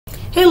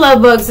Hey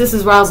love bugs, this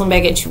is Roslynn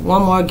back at you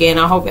one more again.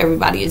 I hope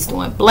everybody is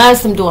doing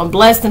blessed. I'm doing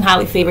blessed and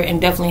highly favored, and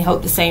definitely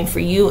hope the same for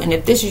you. And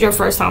if this is your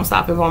first time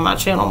stopping on my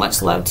channel,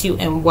 much love to you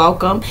and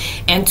welcome.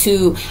 And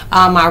to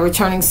my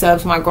returning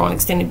subs, my growing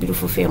extended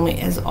beautiful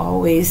family, as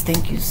always,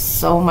 thank you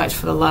so much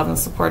for the love and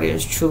support. It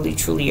is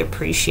truly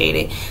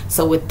appreciated.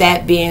 So with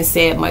that being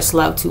said, much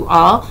love to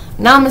all.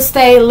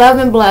 Namaste, love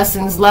and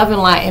blessings, love and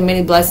light, and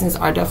many blessings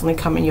are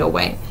definitely coming your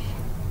way.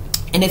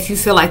 And if you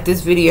feel like this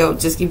video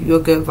just give you a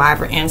good vibe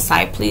or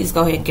insight, please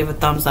go ahead and give a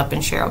thumbs up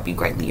and share. It'll be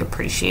greatly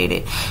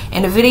appreciated.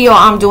 And the video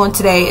I'm doing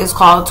today is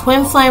called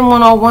Twin Flame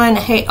 101,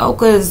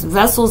 Heyokas,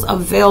 Vessels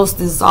of Veils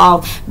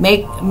Dissolve,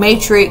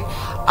 Matrix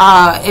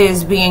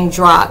is being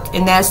dropped.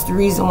 And that's the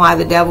reason why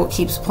the devil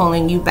keeps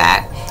pulling you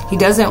back. He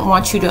doesn't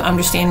want you to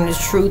understand the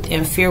truth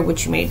and fear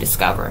what you may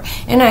discover.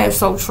 And that is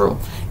so true.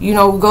 You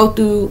know, we go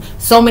through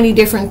so many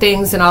different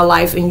things in our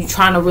life, and you're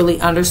trying to really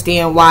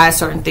understand why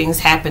certain things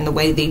happen the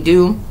way they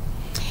do.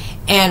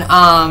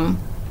 And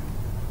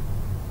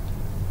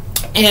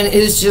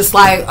it's just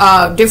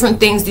like different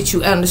things that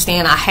you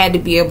understand. I had to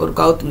be able to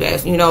go through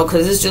that, you know,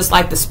 because it's just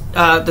like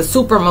the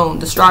super moon,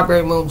 the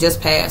strawberry moon just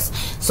passed.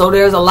 So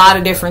there's a lot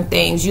of different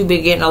things. You've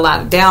been getting a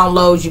lot of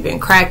downloads. You've been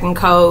cracking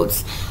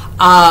codes.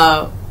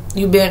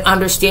 You've been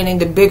understanding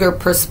the bigger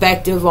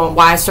perspective on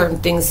why certain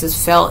things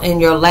has felt in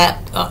your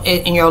lap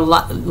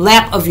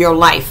of your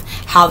life,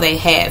 how they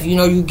have. You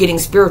know, you're getting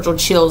spiritual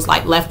chills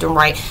like left and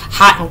right,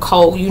 hot and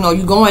cold. You know,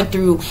 you're going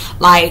through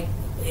like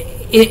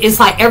it's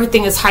like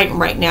everything is heightened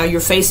right now.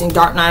 You're facing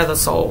dark night of the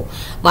soul,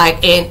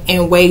 like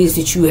in ways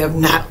that you have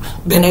not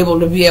been able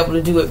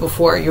to do it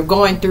before. You're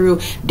going through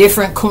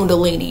different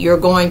kundalini. You're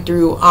going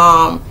through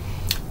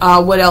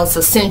what else?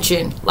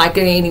 Ascension, like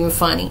it ain't even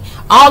funny.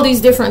 All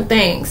these different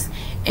things.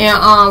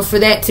 And for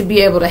that to be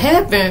able to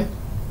happen,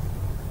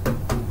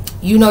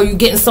 you know, you're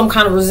getting some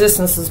kind of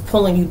resistance is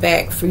pulling you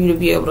back for you to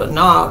be able to,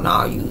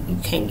 no, you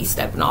can't be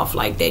stepping off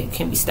like that. You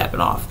can't be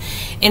stepping off.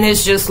 And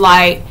it's just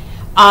like,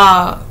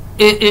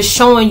 it's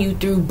showing you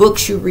through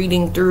books you're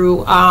reading,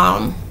 through,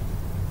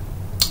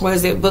 what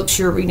is it, books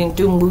you're reading,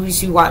 through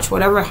movies you watch,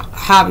 whatever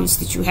hobbies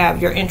that you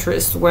have, your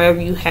interests,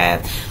 wherever you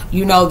have,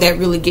 you know, that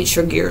really gets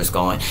your gears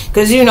going.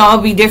 Because, you know,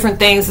 it'll be different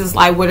things. It's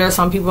like where there's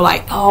some people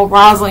like, oh,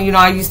 Roslynn, you know,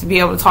 I used to be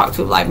able to talk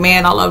to like,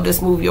 man, I love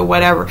this movie or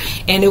whatever.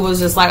 And it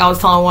was just like, I was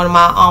telling one of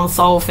my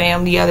soul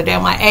fam the other day,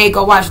 I'm like, hey,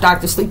 go watch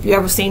Dr. Sleep. You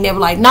ever seen that?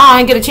 Like, no, I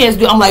didn't get a chance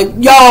to do it. I'm like,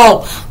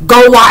 yo,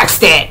 go watch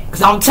that.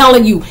 Because I'm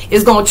telling you,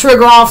 it's going to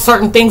trigger off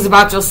certain things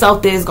about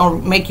yourself that is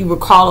going to make you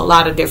recall a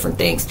lot of different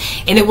things.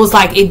 And it was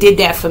like, it did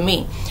that for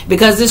me.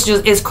 Because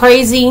it's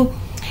crazy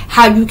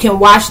how you can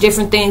watch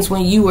different things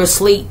when you were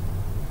asleep,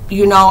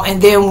 you know,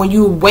 and then when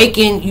you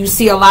awaken, you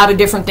see a lot of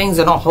different things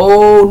in a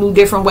whole new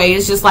different way.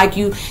 It's just like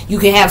you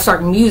can have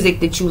certain music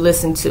that you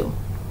listen to.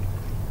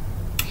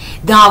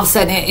 Then all of a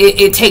sudden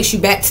it takes you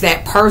back to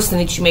that person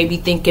that you may be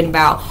thinking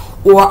about,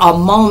 or a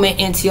moment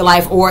into your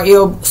life, or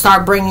it'll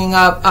start bringing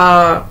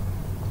up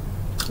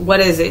what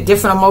is it,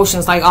 different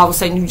emotions. Like all of a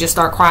sudden you just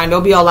start crying.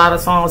 There'll be a lot of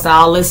songs that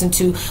I'll listen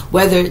to,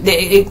 whether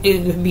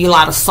it would be a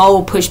lot of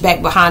soul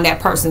pushback behind that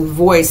person's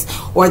voice,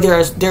 or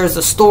there's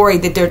a story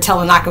that they're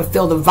telling. I can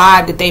feel the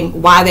vibe that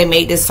why they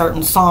made this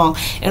certain song.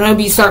 And there'll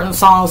be certain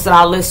songs that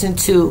I listen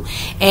to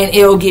and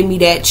it'll give me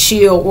that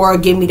chill or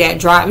give me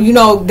that drive. You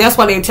know, that's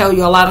why they tell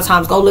you a lot of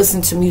times, go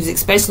listen to music,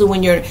 especially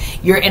when you're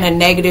in a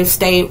negative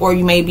state, or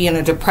you may be in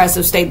a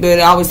depressive state. But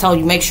they always tell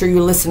you, make sure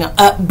you listen to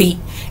upbeat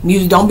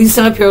music. Don't be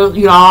sitting up here,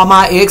 you know, all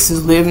my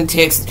exes live in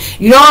Texas.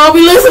 You know, don't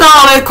be listening to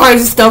all that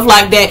crazy stuff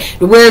like that,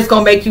 where it's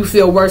gonna make you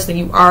feel worse than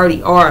you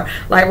already are.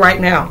 Like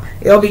right now,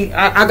 it'll be.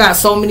 I got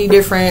so many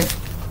different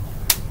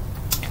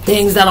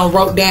things that I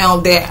wrote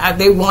down that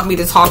they want me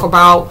to talk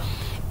about,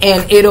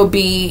 and it'll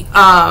be, you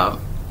know,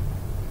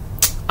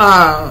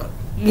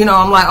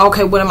 I'm like,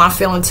 okay, what am I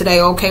feeling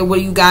today? Okay, what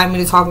do you got me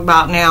to talk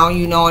about now?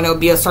 You know, and it'll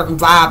be a certain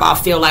vibe. I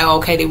feel like,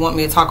 okay, they want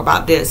me to talk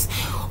about this,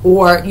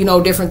 or you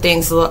know, different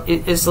things.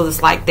 It's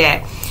just like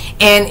that.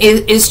 And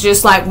it's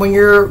just like when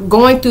you're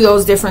going through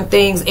those different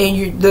things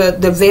and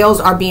the veils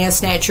are being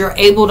snatched, you're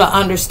able to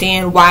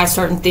understand why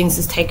certain things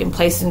is taking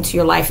place into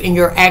your life, and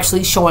you're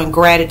actually showing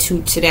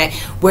gratitude to that,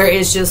 where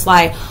it's just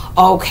like,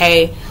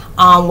 okay,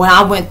 when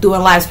I went through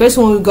in life,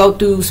 especially when we go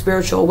through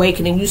spiritual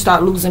awakening, you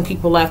start losing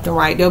people left and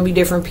right. There'll be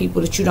different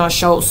people that you done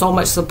showed so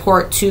much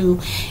support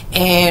to,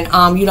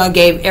 and you done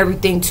gave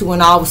everything to,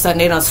 and all of a sudden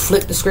they done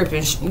flipped the script,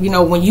 and you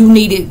know, when you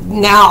need it,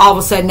 now all of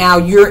a sudden now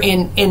you're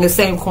in the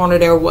same corner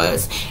there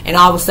was, and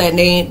all of a sudden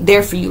they ain't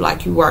there for you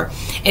like you were.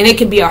 And it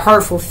can be a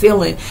hurtful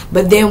feeling,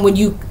 but then when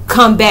you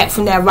come back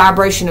from that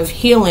vibration of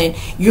healing,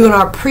 you're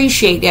gonna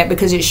appreciate that,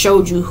 because it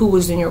showed you who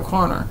was in your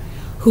corner,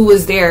 who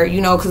is there,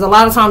 you know, because a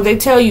lot of times they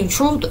tell you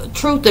truth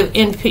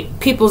of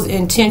people's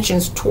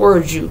intentions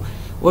towards you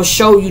will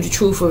show you the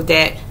truth of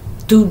that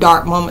through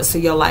dark moments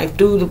of your life,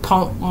 through the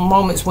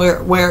moments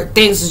where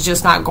things is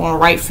just not going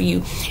right for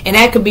you. And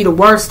that could be the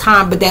worst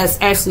time, but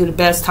that's actually the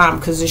best time,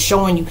 because it's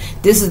showing you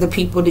this is the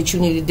people that you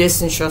need to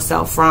distance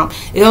yourself from.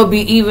 It'll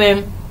be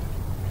even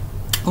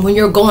when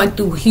you're going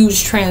through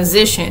huge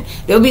transition,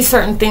 there'll be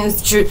certain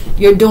things that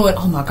you're doing.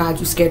 Oh my God,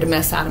 you scared the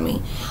mess out of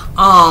me.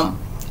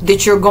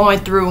 That you're going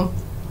through,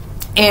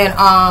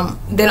 and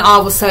then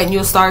all of a sudden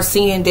you'll start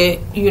seeing that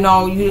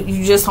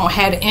you just don't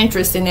have the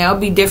interest in that.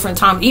 It'll be different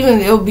times. Even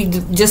it'll be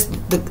just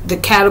the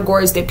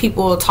categories that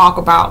people will talk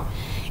about,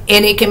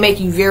 and it can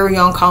make you very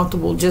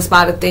uncomfortable just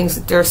by the things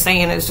that they're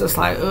saying. It's just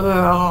like,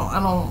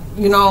 I don't,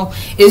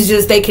 it's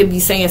just they could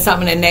be saying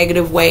something in a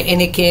negative way, and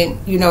it can,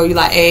 you're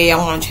like, hey, I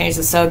want to change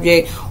the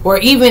subject. Or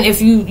even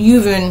if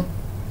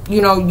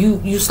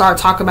you start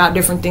talking about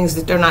different things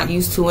that they're not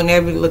used to, and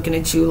they'll be looking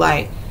at you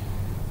like,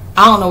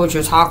 I don't know what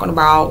you're talking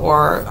about,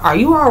 or are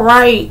you all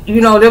right?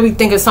 They'll be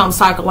thinking something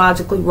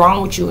psychologically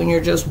wrong with you, and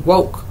you're just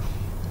woke.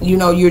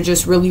 You're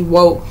just really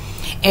woke.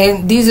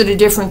 And these are the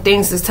different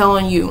things that's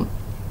telling you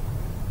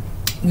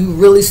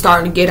really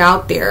starting to get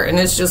out there. And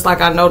it's just like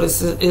I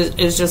noticed,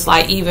 it's just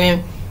like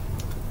even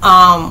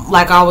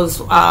like I was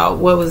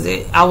what was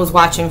it, I was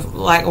watching,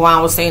 like when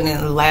I was saying in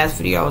the last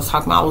video I was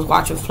talking about, I was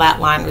watching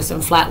Flatliners,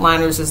 and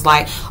Flatliners is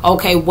like,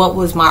 okay, what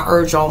was my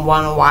urge on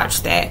wanting to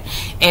watch that?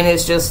 And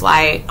it's just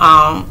like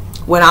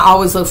when I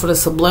always look for the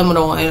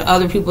subliminal, and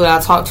other people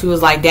that I talk to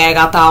is like, dag,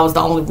 I thought I was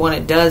the only one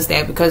that does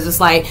that, because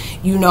it's like,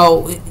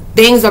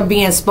 things are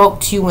being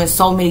spoke to you in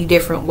so many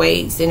different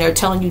ways, and they're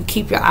telling you to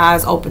keep your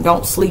eyes open,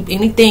 don't sleep.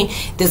 Anything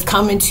that's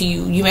coming to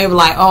you, you may be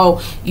like,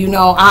 oh,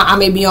 I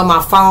may be on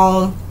my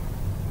phone,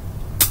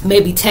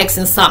 maybe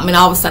texting something, and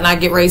all of a sudden I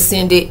get ready to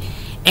send it,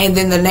 and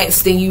then the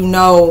next thing you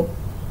know,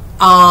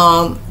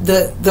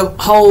 the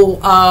whole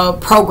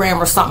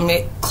program or something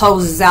that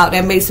closes out,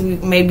 that makes me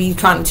maybe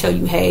trying to tell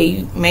you, hey,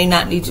 you may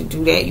not need to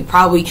do that. You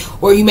probably,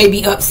 or you may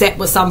be upset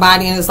with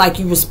somebody, and it's like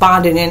you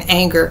responded in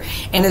anger,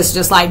 and it's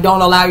just like,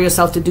 don't allow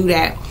yourself to do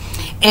that.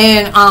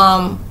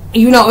 And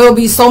it'll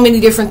be so many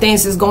different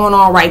things that's going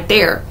on right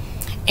there,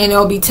 and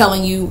it'll be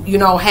telling you,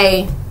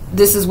 hey,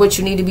 this is what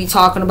you need to be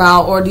talking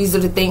about, or these are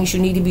the things you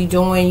need to be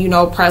doing.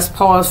 Press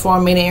pause for a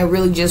minute and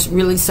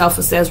really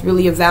self-assess,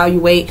 really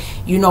evaluate,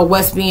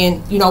 what's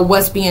being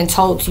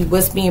told to you,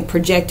 what's being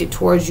projected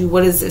towards you.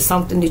 What is it,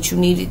 something that you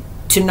needed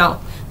to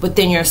know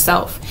within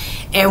yourself?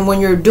 And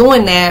when you're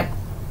doing that,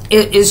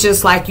 it's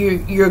just like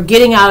you're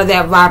getting out of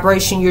that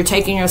vibration, you're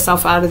taking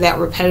yourself out of that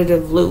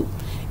repetitive loop.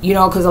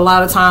 Because a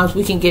lot of times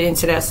we can get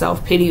into that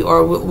self-pity,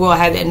 or we'll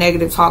have that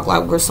negative talk,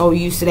 like we're so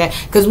used to that,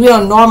 because we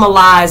don't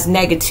normalize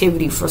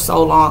negativity for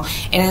so long.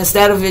 And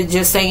instead of it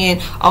just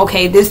saying,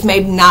 okay, this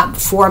may be not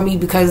for me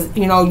because,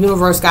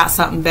 universe got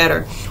something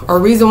better, or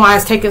reason why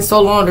it's taking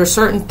so long, there's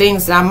certain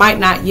things that I might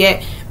not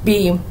yet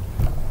be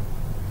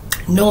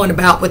knowing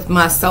about with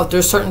myself.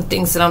 There's certain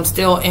things that I'm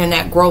still in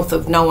that growth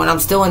of knowing. I'm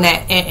still in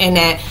that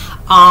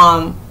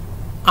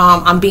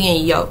I'm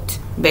being yoked,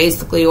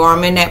 basically, or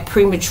I'm in that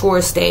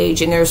premature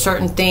stage, and there are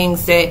certain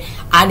things that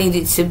I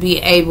needed to be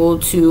able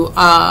to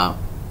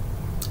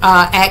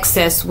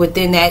access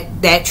within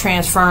that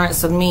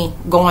transference of me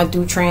going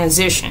through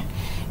transition,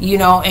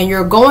 and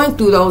you're going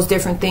through those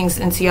different things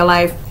into your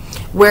life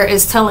where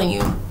it's telling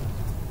you,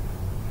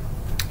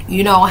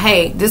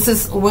 hey, this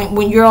is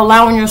when you're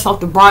allowing yourself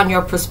to broaden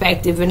your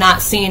perspective and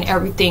not seeing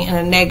everything in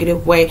a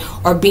negative way,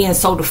 or being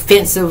so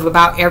defensive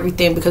about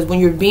everything, because when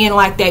you're being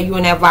like that, you're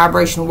in that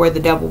vibration where the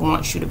devil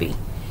wants you to be,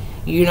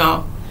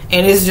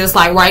 And it's just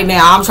like right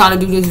now, I'm trying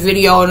to do this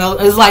video,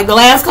 and it's like the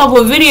last couple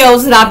of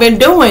videos that I've been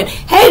doing,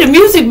 hey, the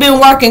music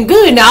been working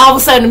good. Now all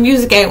of a sudden the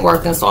music ain't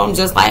working, so I'm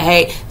just like,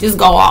 hey, just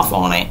go off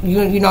on it.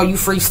 You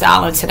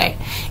freestyling today,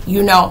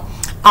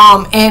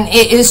 and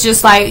it's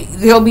just like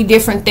there'll be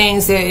different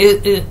things that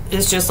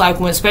it's just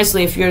like when,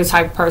 especially if you're the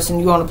type of person,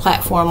 you're on a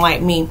platform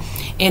like me,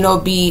 and it'll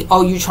be,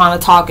 oh, you're trying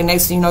to talk, and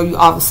next thing you know, you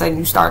all of a sudden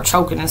you start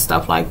choking and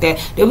stuff like that.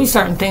 There'll be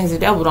certain things the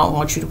devil don't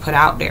want you to put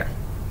out there,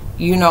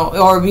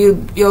 or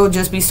it'll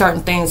just be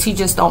certain things he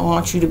just don't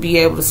want you to be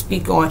able to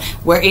speak on,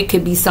 where it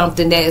could be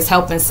something that is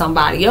helping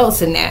somebody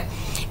else in that.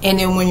 And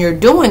then when you're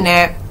doing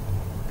that,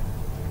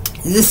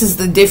 this is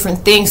the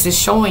different things that's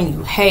showing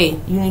you, hey,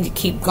 you need to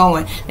keep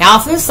going.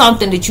 Now, if it's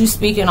something that you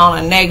speaking on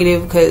a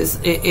negative, because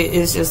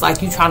it's just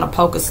like you trying to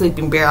poke a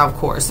sleeping bear, of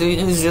course.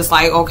 It's just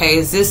like, okay,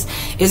 is this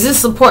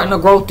supporting the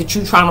growth that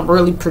you trying to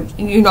really,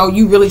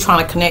 you really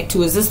trying to connect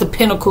to? Is this the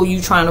pinnacle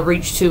you trying to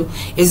reach to?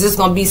 Is this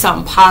going to be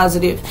something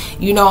positive?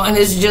 And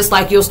it's just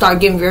like you'll start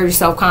getting very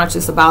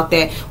self-conscious about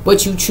that,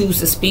 what you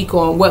choose to speak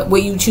on,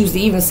 what you choose to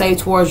even say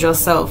towards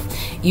yourself,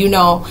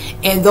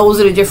 and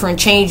those are the different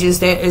changes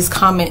that is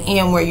coming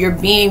in, where you're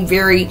being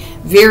very,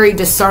 very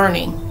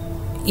discerning,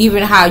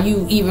 even how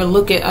you even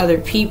look at other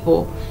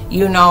people,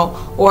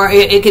 or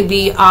it could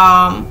be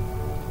let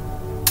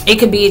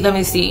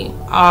me see,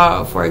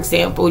 for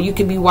example, you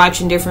could be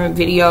watching different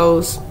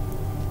videos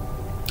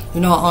you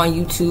know, on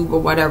YouTube or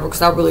whatever,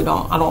 because I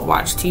don't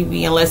watch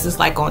TV unless it's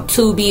like on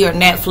Tubi or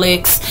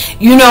Netflix,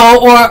 you know,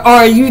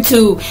 or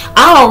YouTube.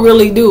 I don't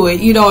really do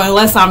it, you know,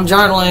 unless I'm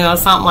journaling or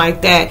something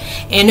like that.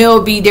 And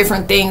there'll be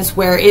different things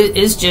where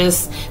it's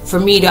just for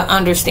me to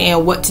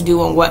understand what to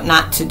do and what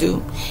not to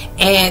do.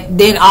 And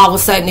then all of a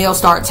sudden they'll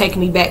start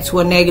taking me back to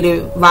a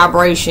negative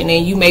vibration,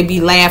 and you may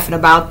be laughing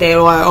about that,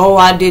 or oh,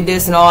 I did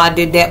this and oh, I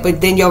did that,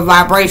 but then your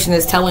vibration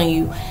is telling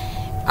you,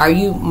 are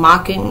you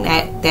mocking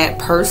that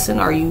person?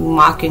 Are you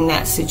mocking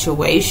that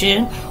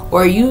situation?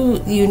 Or you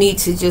need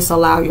to just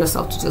allow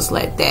yourself to just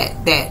let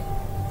that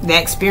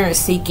experience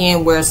seek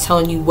in, where it's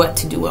telling you what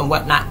to do and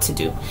what not to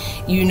do,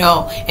 you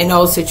know, in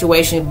those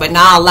situations. But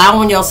not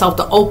allowing yourself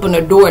to open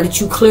a door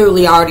that you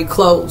clearly already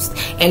closed.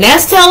 And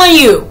that's telling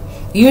you,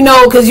 you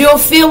know, because you'll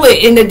feel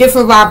it in the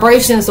different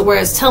vibrations where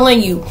it's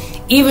telling you.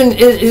 Even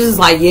it's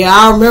like, yeah,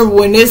 I remember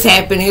when this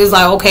happened. It was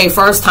like, okay,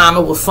 first time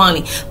it was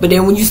funny, but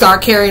then when you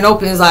start carrying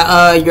open, it's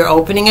like, you're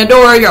opening a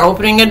door,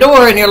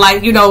 and you're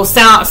like, you know,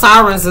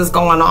 sirens is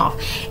going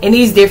off, and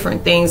these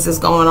different things is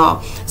going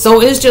off.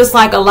 So it's just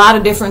like a lot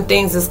of different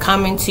things is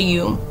coming to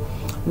you,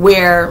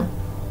 where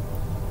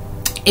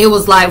it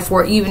was like,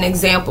 for even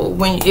example,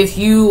 if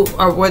you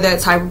were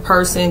that type of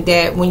person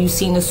that when you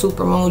seen the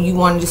supermoon, you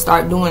wanted to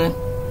start doing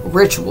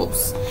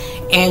rituals,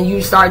 and you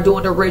start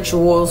doing the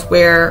rituals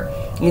where,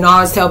 you know, I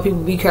always tell people,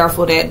 be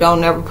careful that don't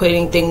never put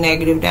anything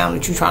negative down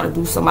that you're trying to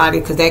do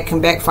somebody, because that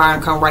can backfire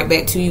and come right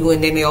back to you,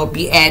 and then they'll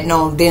be adding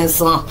on then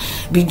some,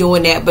 be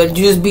doing that. But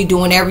just be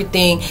doing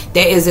everything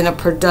that is in a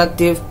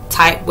productive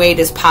type way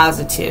that's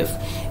positive,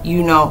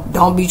 you know.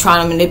 Don't be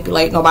trying to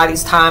manipulate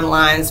nobody's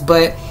timelines.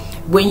 But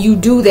when you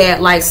do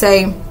that, like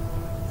say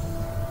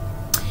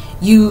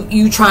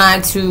you trying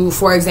to,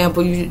 for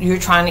example, you're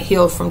trying to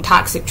heal from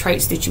toxic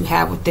traits that you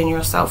have within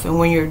yourself, and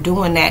when you're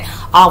doing that,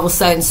 all of a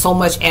sudden so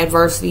much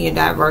adversity and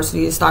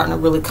diversity is starting to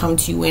really come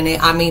to you in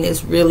it. I mean,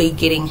 it's really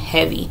getting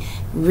heavy,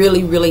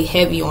 really, really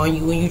heavy on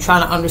you, and you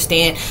trying to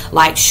understand,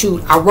 like,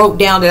 shoot, I wrote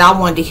down that I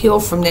wanted to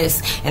heal from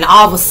this, and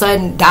all of a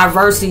sudden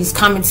diversity is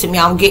coming to me.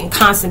 I'm getting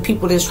constant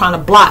people that's trying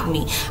to block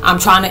me. I'm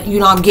trying to, you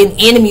know, I'm getting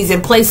enemies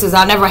in places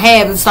I never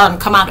have. It's starting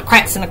to come out the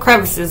cracks and the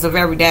crevices of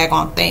every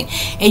daggone thing.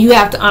 And you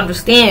have to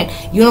understand,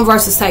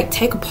 universe is like,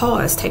 take a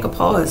pause, give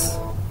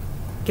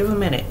a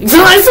minute.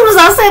 So as soon as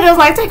I said it, was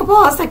like,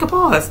 take a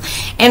pause.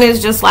 And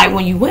it's just like,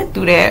 when you went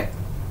through that,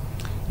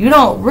 you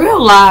don't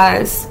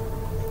realize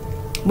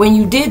when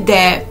you did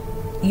that,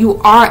 you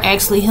are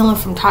actually healing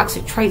from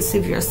toxic traits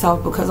of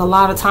yourself, because a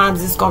lot of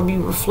times it's going to be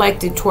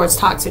reflected towards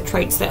toxic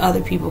traits that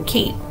other people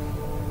keep.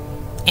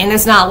 And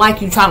it's not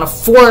like you trying to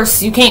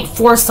force, you can't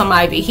force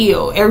somebody to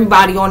heal.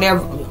 Everybody on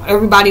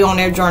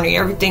their journey,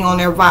 everything on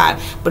their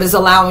vibe, but it's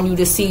allowing you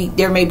to see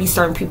there may be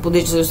certain people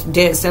that just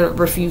dead set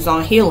refuse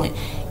on healing.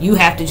 You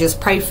have to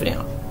just pray for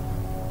them.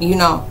 You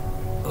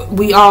know,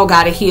 we all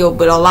got to heal,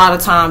 but a lot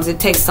of times it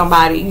takes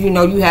somebody, you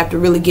know, you have to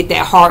really get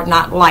that hard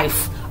knock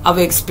life of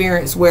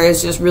experience where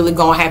it's just really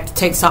gonna have to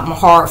take something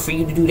hard for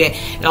you to do that.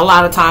 And a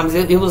lot of times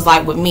it was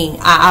like with me,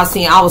 I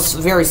was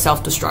very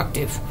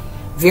self-destructive.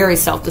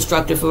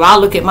 If I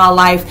look at my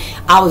life,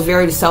 I was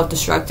very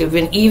self-destructive.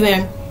 And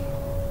even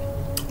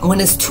when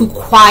it's too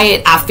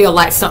quiet, I feel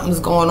like something's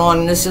going on,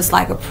 and it's just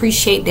like,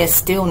 appreciate that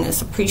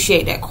stillness,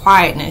 appreciate that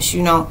quietness.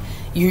 You know,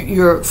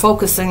 you're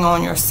focusing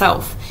on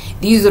yourself.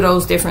 These are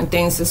those different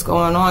things that's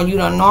going on. You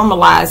don't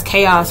normalize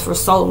chaos for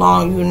so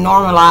long. You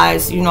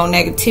normalize, you know,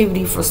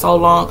 negativity for so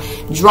long.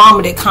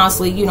 Drama that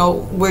constantly, you know,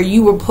 where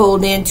you were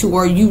pulled into,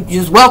 or you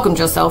just welcomed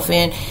yourself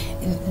in,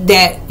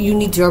 that you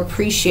need to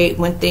appreciate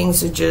when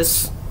things are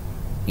just,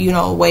 you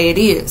know, the way it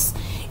is,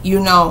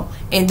 you know.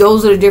 And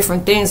those are the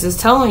different things that's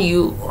telling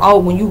you, oh,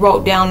 when you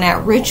wrote down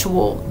that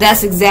ritual,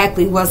 that's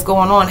exactly what's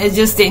going on. It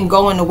just didn't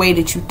go in the way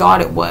that you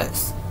thought it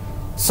was.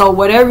 So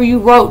whatever you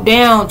wrote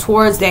down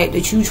towards that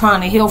you're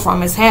trying to heal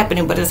from is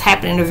happening, but it's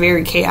happening in a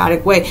very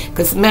chaotic way,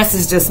 because mess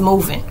is just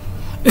moving.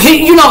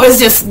 You know, it's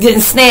just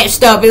getting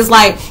snatched up. It's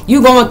like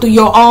you going through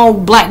your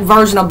own black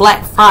version of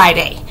Black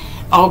Friday.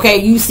 Okay,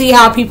 you see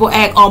how people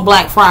act on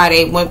Black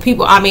Friday. When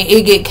people, I mean,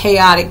 it get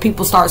chaotic.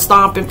 People start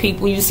stomping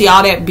people. You see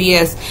all that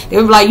BS. They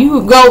be like,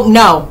 you go,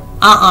 no.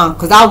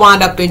 Because I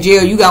wind up in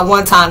jail. You got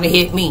one time to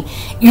hit me,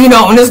 you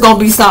know, and there's gonna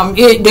be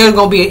something. There's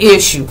gonna be an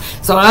issue.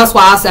 So that's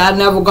why I said I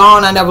never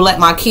gone. I never let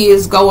my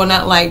kids go and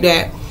nothing like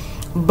that.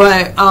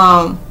 But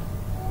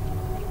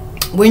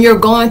when you're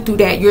going through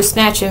that, you're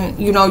snatching,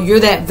 you know, you're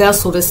that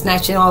vessel that's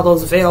snatching all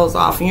those veils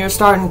off, and you're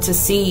starting to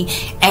see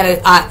at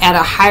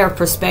a higher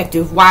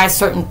perspective why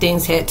certain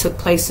things had took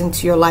place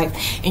into your life,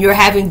 and you're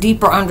having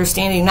deeper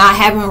understanding, not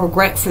having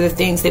regret for the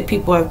things that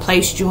people have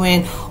placed you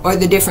in or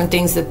the different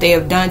things that they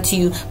have done to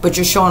you, but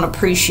you're showing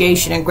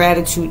appreciation and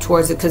gratitude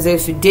towards it, because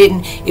if it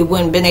didn't, it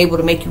wouldn't have been able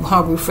to make you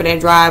hungry for that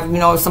drive. You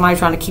know, if somebody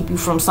trying to keep you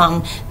from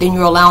something, then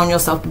you're allowing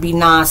yourself to be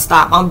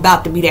non-stop. I'm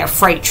about to be that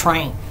freight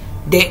train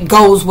that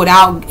goes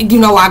without, you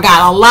know, I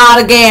got a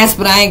lot of gas,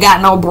 but I ain't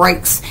got no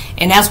brakes.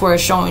 And that's where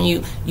it's showing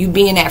you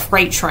being that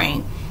freight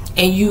train.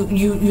 and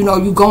you know,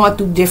 you going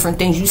through different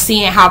things. You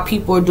seeing how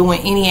people are doing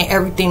any and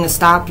everything to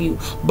stop you,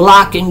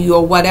 blocking you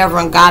or whatever,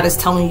 and God is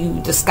telling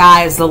you the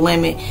sky is the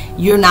limit.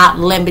 You're not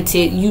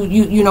limited.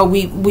 You know,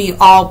 we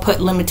all put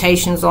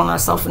limitations on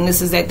ourselves, and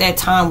this is at that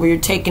time where you're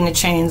taking the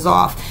chains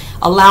off,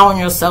 allowing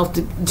yourself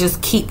to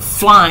just keep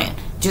flying.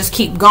 Just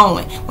keep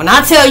going. When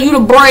I tell you to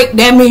brake,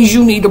 that means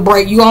you need to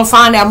brake. You're going to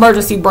find that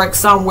emergency brake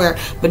somewhere.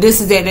 But this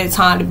is at that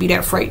time to be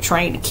that freight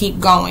train, to keep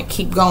going,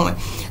 keep going.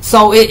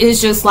 So it is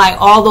just like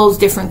all those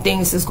different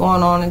things is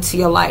going on into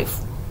your life,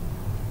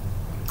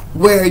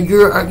 where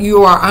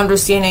you are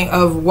understanding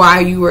of why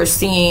you are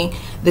seeing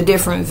the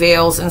different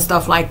veils and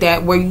stuff like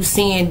that, where you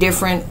seeing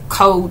different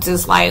codes.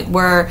 It's like,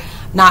 where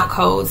not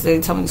codes, they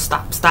tell me to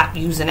stop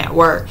using that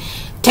word.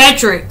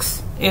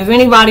 Tetrix. If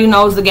anybody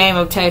knows the game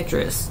of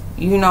Tetris,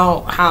 you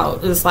know how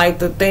it's like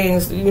the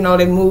things, you know,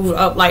 they move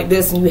up like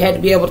this, and you had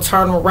to be able to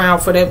turn them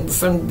around for them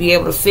to be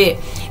able to fit.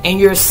 And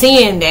you're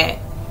seeing that,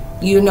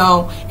 you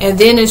know, and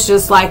then it's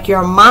just like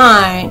your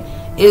mind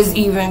is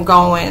even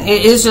going.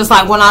 It's just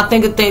like when I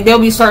think of things, there'll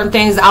be certain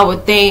things I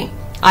would think,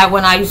 like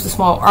when I used to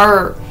smoke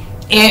herb,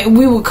 and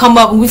we would come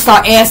up and we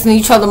start asking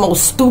each other the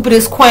most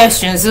stupidest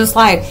questions. It's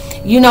like,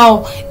 you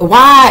know,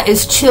 why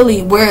is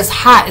chili where it's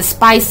hot, it's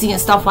spicy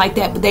and stuff like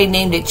that, but they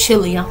named it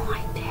chili? I'm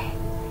like,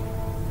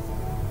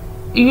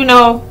 you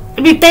know,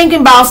 be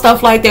thinking about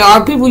stuff like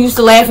that. Or people used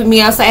to laugh at me.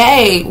 I say,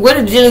 hey, where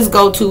did Dennis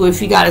go to if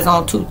he got his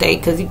own toothache?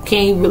 Because he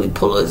can't really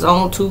pull his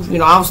own tooth. You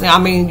know, obviously, I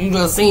mean, you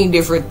done seen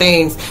different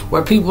things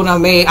where people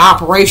done made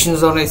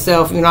operations on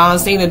themselves. You know,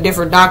 I've seen a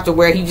different doctor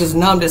where he just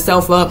numbed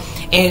himself up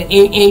and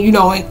you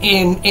know,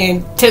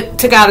 and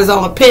took out his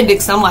own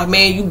appendix. I'm like,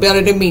 man, you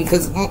better than me,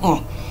 because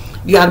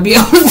you got to be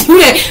able to do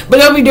that. But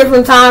there'll be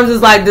different times.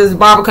 It's like, this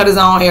barber cut his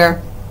own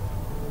hair.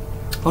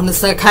 When the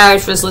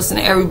psychiatrist listen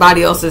to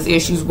everybody else's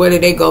issues, where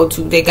did they go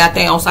to? They got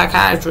their own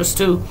psychiatrist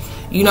too.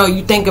 You know,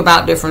 you think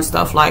about different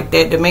stuff like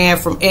that. The man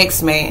from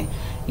X-Men,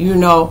 you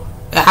know,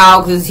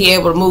 how is he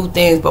able to move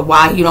things, but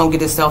why he don't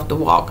get himself to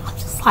walk? I'm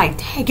just like,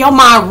 dang, your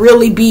mind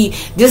really be,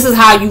 this is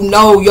how you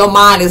know your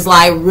mind is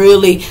like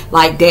really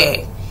like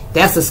that.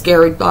 That's a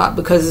scary thought,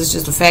 because it's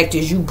just the fact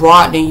is you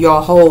broadening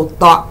your whole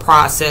thought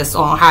process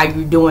on how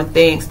you're doing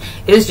things.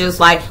 It's just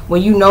like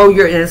when you know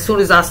you're, and as soon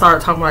as I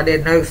started talking about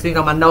that nervous thing,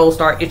 my nose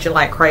started itching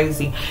like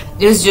crazy.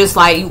 It's just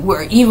like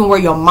where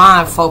your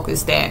mind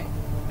focused at.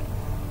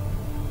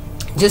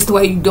 Just the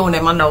way you're doing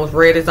that, my nose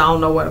red is, I don't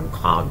know what I'm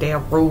called,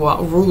 damn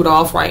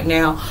Rudolph right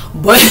now.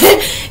 But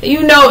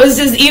you know, it's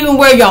just even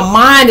where your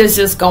mind is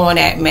just going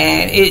at,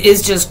 man.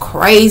 It's just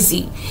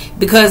crazy.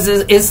 Because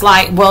it's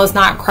like, well, it's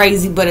not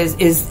crazy, but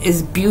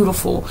it's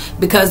beautiful.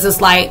 Because it's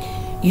like,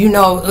 you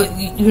know,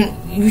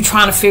 you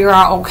trying to figure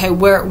out, okay,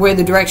 where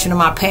the direction of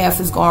my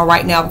path is going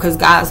right now. Because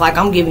God's like,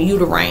 I'm giving you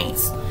the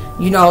reins.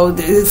 You know,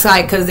 it's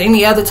like, because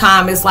any other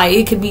time, it's like,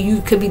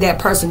 you could be that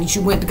person that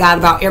you went to God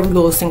about every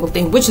little single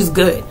thing, which is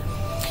good.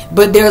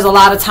 But there's a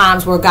lot of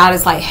times where God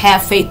is like,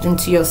 have faith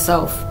into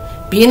yourself.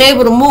 Being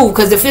able to move.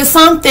 Because if it's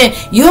something,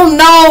 you'll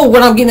know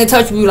when I'm getting in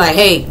touch with you, like,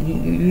 hey,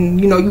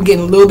 you know, you're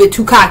getting a little bit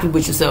too cocky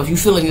with yourself. You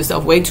feeling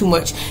yourself way too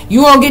much.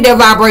 You won't get that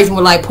vibration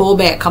with like, pull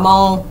back. Come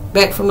on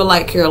back from the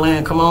light,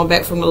 Carolyn. Come on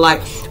back from the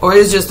light. Or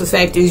it's just the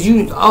fact is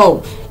you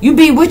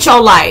be with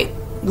your light.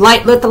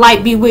 Let the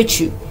light be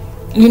with you.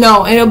 You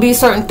know, and it'll be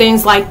certain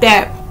things like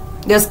that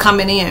that's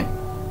coming in.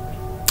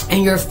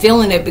 And you're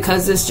feeling it,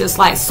 because it's just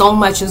like so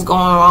much is going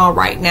on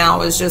right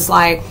now. It's just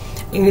like,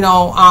 you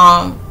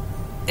know,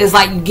 it's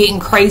like you're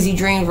getting crazy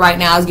dreams right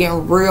now. It's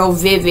getting real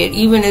vivid.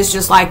 Even it's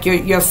just like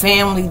your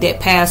family that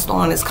passed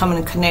on is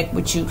coming to connect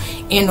with you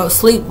in the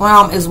sleep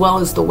realm as well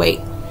as the wake.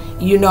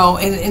 You know,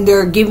 and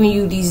they're giving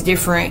you these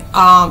different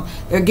thoughts,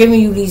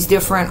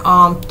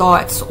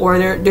 or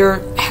they're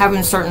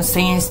having certain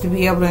sayings to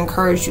be able to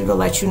encourage you, to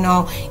let you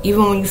know,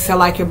 even when you feel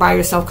like you're by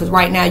yourself. Because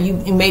right now you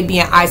may be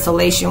in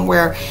isolation,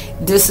 where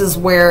this is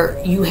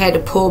where you had to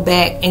pull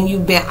back and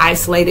you've been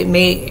isolated.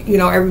 You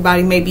know,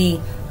 everybody may be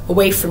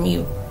away from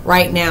you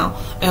right now.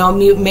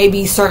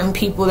 Maybe certain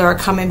people that are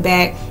coming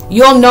back,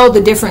 you'll know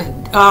the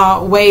different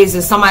ways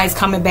that somebody's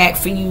coming back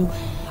for you,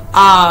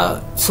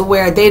 to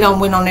where they don't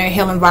went on their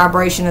healing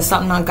vibration or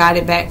something done got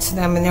it back to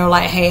them, and they're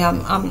like, hey,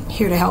 I'm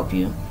here to help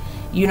you.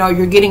 You know,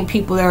 you're getting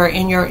people that are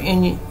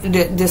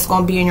that's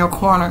going to be in your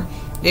corner,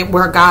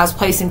 where God's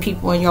placing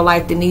people in your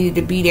life that needed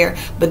to be there.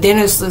 But then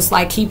it's just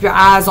like, keep your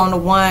eyes on the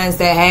ones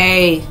that,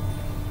 hey,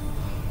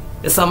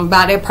 there's something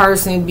about that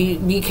person,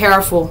 be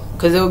careful,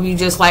 because it'll be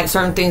just like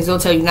certain things they'll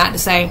tell you not to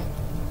say,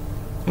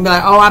 and be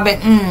like, oh,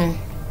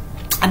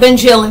 I've been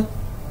chilling.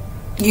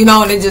 You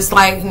know, and it's just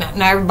like, not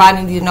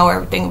everybody needs to know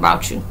everything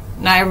about you.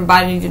 Not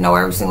everybody needs to know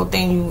every single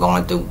thing you're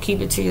going through.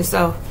 Keep it to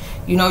yourself.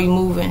 You know, you're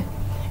moving.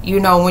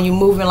 You know, when you're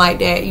moving like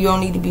that, you don't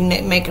need to be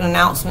making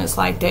announcements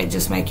like that.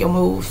 Just make your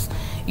moves.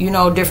 You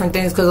know, different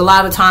things. Because a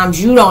lot of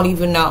times you don't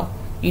even know.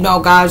 You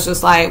know, God's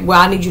just like, well,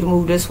 I need you to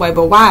move this way.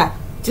 But why?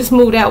 Just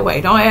move that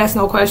way. Don't ask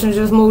no questions.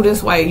 Just move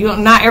this way.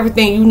 Not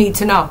everything you need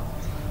to know.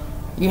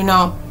 You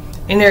know.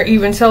 And they're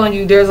even telling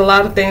you there's a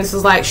lot of things.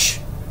 It's like, shh.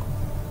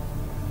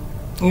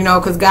 You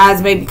know, because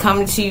God's maybe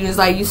coming to you. It's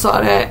like, you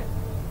saw that?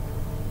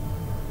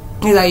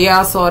 He's like, yeah,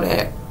 I saw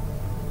that.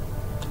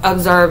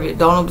 Observe it.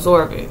 Don't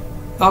absorb it.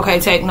 Okay,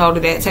 take note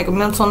of that. Take a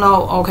mental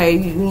note. Okay,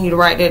 you need to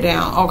write that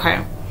down.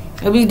 Okay.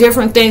 It'll be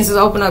different things that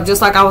open up.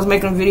 Just like I was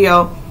making a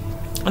video.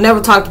 I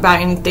never talked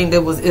about anything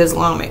that was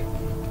Islamic.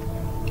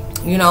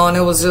 You know, and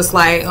it was just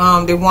like,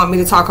 they want me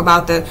to talk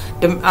about the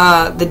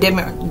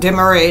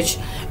demarriage,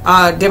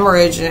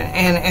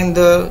 and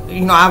the,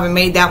 you know, I haven't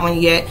made that one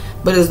yet,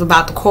 but it's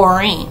about the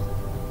Quran.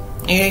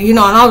 And, you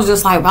know, and I was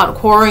just like, about the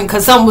Quran,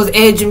 because something was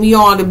edging me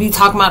on to be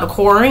talking about the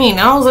Quran. And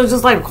I was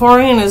just like, the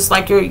Quran is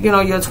like your, you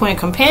know, your twin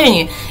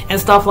companion and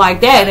stuff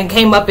like that, and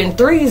came up in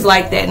threes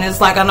like that. And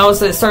it's like, I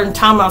noticed at a certain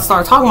time I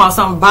started talking about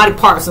something, body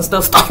parts and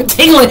stuff started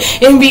tingling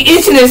and be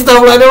itching and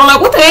stuff like that. They were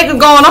like, what the heck is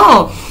going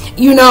on?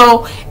 You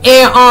know,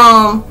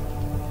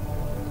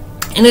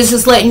 and it's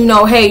just letting you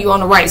know, hey, you're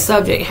on the right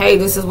subject. Hey,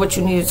 this is what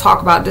you need to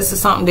talk about. This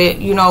is something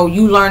that, you know,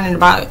 you learning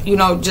about, you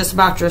know, just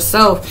about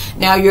yourself.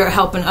 Now you're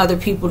helping other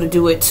people to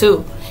do it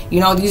too.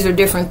 You know, these are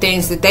different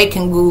things that they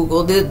can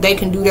Google, that they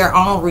can do their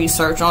own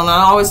research on.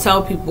 I always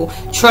tell people,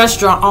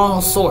 trust your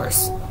own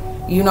source.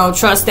 You know,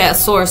 trust that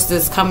source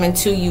that's coming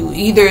to you.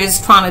 Either it's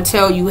trying to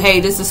tell you,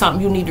 hey, this is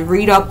something you need to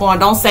read up on.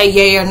 Don't say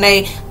yay or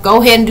nay.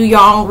 Go ahead and do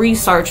your own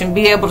research and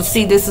be able to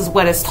see this is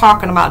what it's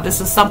talking about.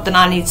 This is something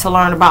I need to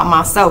learn about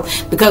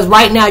myself. Because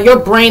right now your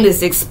brain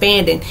is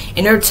expanding,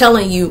 and they're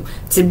telling you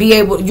to be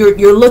able,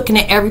 you're looking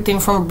at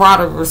everything from a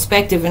broader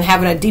perspective and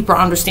having a deeper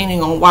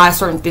understanding on why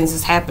certain things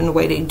has happened the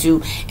way they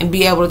do, and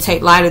be able to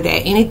take light of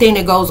that. Anything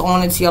that goes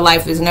on into your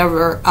life is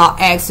never an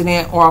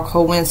accident or a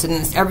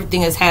coincidence.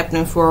 Everything is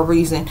happening for a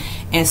reason,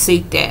 and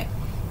seek that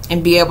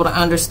and be able to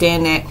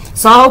understand that.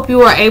 So I hope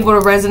you are able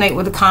to resonate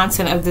with the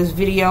content of this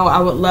video.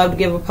 I would love to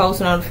give a post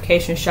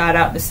notification shout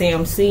out to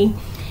CMC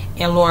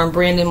and Lauren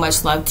Brandon.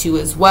 Much love to you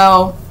as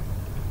well.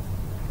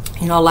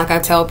 You know, like I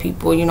tell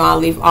people, you know, I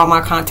leave all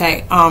my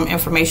contact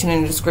information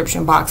in the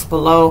description box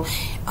below.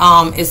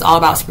 It's all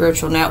about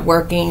spiritual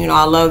networking. You know,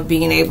 I love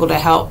being able to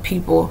help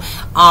people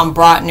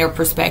broaden their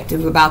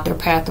perspective about their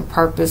path of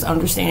purpose,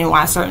 understanding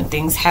why certain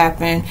things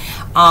happen,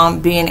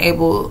 being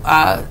able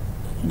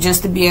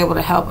just to be able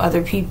to help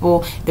other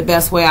people the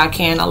best way I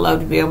can. I love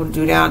to be able to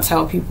do that. I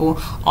tell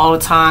people all the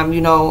time,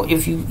 you know,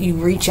 if you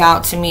reach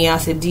out to me, I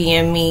said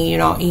DM me, you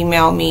know,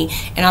 email me,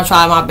 and I'll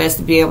try my best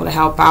to be able to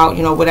help out.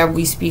 You know, whatever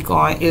we speak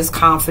on is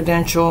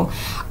confidential.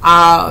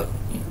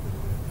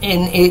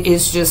 And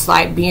it's just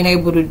like being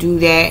able to do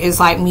that.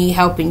 It's like me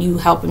helping you,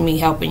 helping me,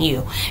 helping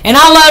you. And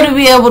I love to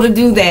be able to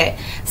do that.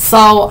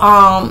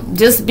 So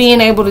just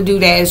being able to do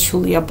that is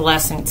truly a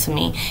blessing to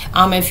me.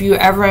 If you're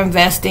ever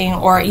investing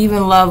or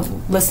even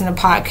love listening to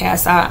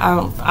podcasts,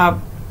 I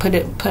put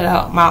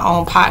out my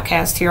own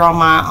podcast here on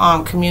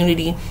my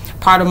community,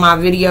 part of my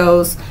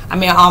videos. I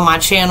mean, on my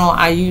channel,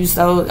 I use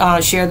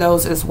those, share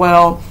those as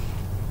well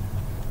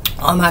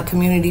on my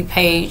community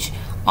page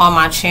on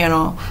my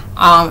channel.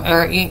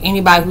 Or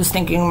anybody who's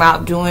thinking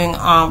about doing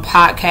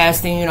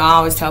podcasting, you know, I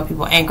always tell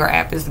people Anchor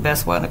app is the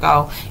best way to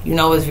go. You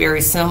know, it's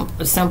very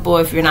simple.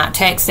 If you're not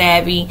tech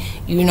savvy,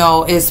 you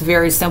know, it's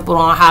very simple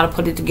on how to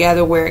put it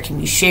together, where it can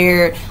be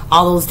shared,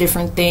 all those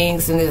different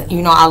things. And,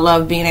 you know, I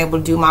love being able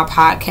to do my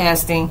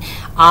podcasting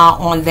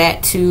on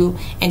that too.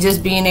 And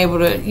just being able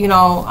to, you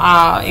know,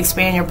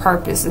 expand your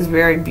purpose is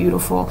very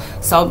beautiful.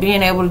 So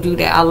being able to do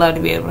that, I love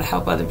to be able to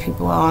help other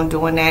people on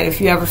doing that.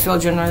 If you ever feel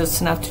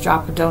generous enough to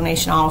drop a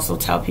donation, I also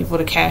tell people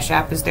the Cash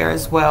App is there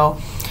as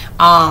well.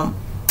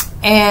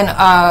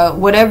 And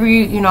whatever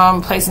you know,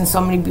 I'm placing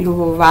so many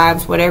beautiful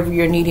vibes. Whatever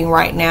you're needing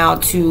right now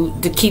to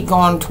keep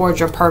going towards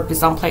your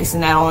purpose, I'm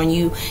placing that on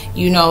you.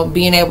 You know,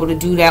 being able to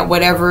do that,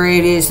 whatever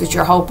it is that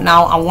you're hoping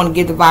out, I want to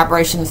get the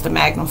vibrations to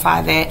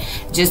magnify that,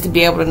 just to be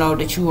able to know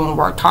that you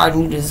worked hard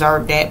and you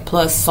deserve that,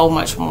 plus so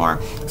much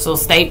more. So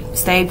stay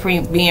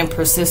being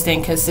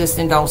persistent,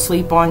 consistent. Don't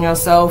sleep on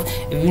yourself.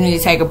 If you need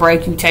to take a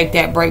break, you take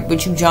that break,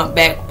 but you jump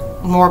back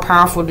more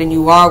powerful than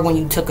you are when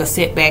you took a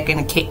sit back and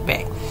a kick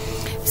back.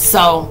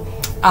 So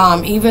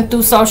even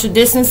through social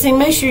distancing,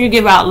 make sure you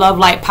give out love,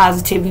 light,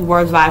 positivity,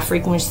 words, vibe,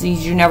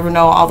 frequencies. You never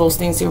know, all those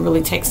things can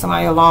really take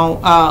somebody a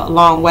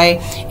long way.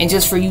 And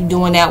just for you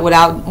doing that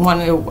without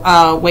wanting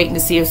to waiting to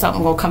see if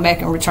something will come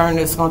back and return,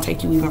 it's going to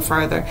take you even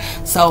further.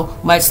 So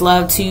much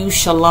love to you.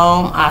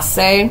 Shalom, I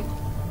say.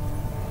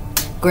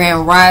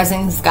 Grand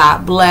risings.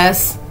 God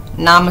bless.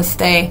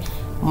 Namaste.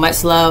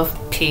 Much love.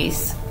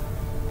 Peace.